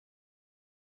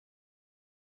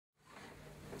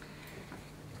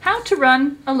How to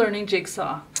run a learning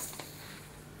jigsaw.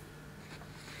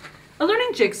 A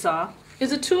learning jigsaw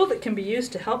is a tool that can be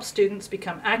used to help students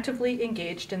become actively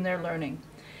engaged in their learning.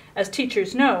 As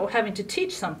teachers know, having to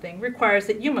teach something requires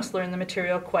that you must learn the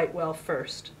material quite well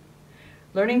first.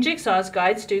 Learning jigsaws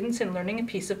guide students in learning a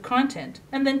piece of content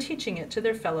and then teaching it to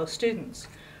their fellow students.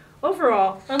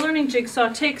 Overall, a learning jigsaw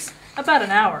takes about an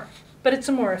hour, but it's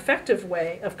a more effective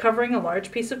way of covering a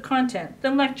large piece of content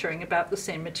than lecturing about the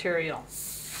same material.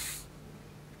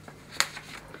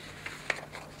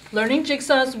 Learning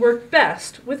jigsaws work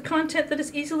best with content that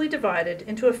is easily divided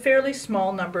into a fairly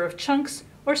small number of chunks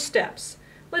or steps.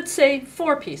 Let's say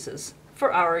 4 pieces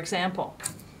for our example.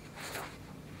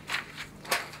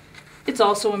 It's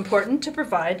also important to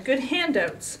provide good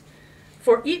handouts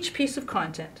for each piece of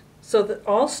content so that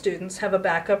all students have a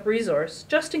backup resource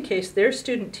just in case their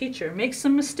student teacher makes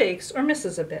some mistakes or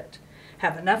misses a bit.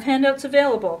 Have enough handouts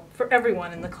available for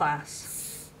everyone in the class.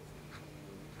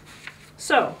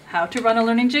 So, how to run a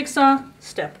learning jigsaw?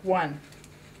 Step 1.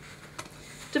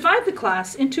 Divide the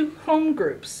class into home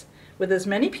groups with as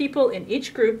many people in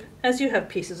each group as you have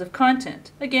pieces of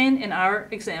content. Again, in our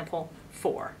example,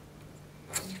 4.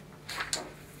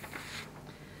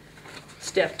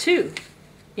 Step 2.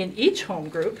 In each home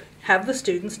group, have the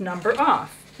students number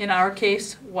off. In our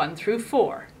case, 1 through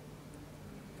 4.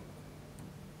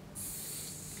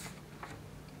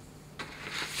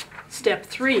 Step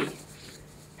 3.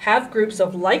 Have groups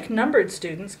of like-numbered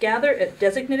students gather at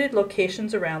designated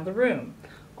locations around the room.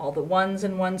 All the 1s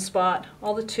in one spot,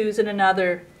 all the 2s in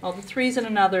another, all the 3s in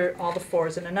another, all the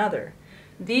 4s in another.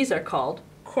 These are called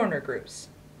corner groups.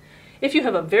 If you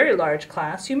have a very large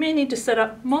class, you may need to set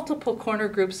up multiple corner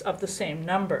groups of the same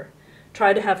number.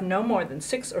 Try to have no more than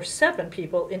 6 or 7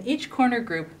 people in each corner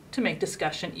group to make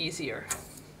discussion easier.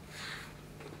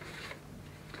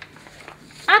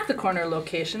 At the corner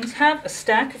locations, have a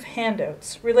stack of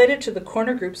handouts related to the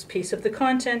corner group's piece of the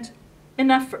content,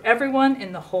 enough for everyone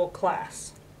in the whole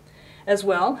class. As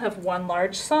well, have one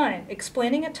large sign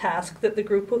explaining a task that the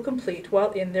group will complete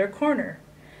while in their corner.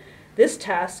 This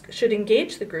task should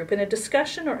engage the group in a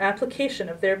discussion or application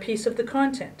of their piece of the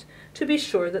content to be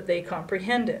sure that they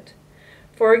comprehend it.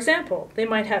 For example, they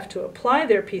might have to apply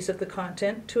their piece of the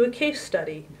content to a case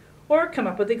study, or come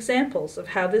up with examples of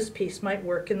how this piece might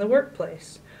work in the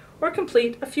workplace, or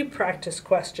complete a few practice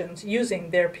questions using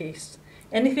their piece.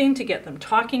 Anything to get them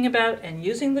talking about and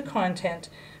using the content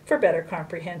for better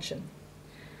comprehension.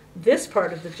 This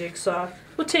part of the jigsaw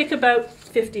will take about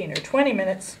 15 or 20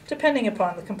 minutes, depending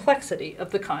upon the complexity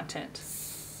of the content.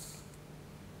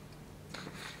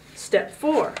 Step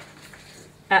 4.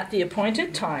 At the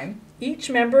appointed time,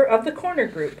 each member of the corner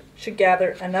group should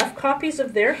gather enough copies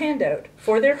of their handout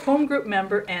for their home group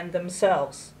member and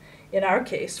themselves, in our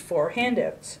case 4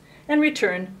 handouts, and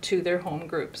return to their home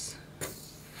groups.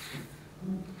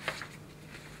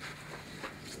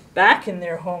 Back in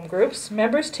their home groups,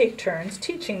 members take turns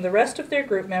teaching the rest of their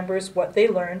group members what they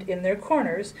learned in their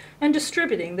corners and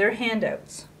distributing their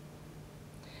handouts.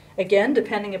 Again,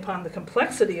 depending upon the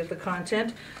complexity of the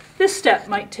content, this step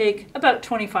might take about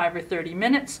 25 or 30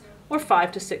 minutes, or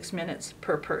 5 to 6 minutes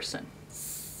per person.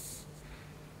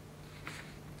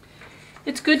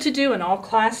 It's good to do an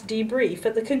all-class debrief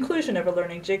at the conclusion of a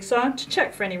learning jigsaw to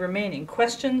check for any remaining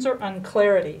questions or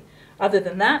unclarity. Other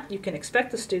than that, you can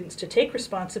expect the students to take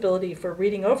responsibility for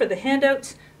reading over the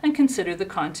handouts and consider the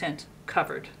content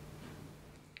covered.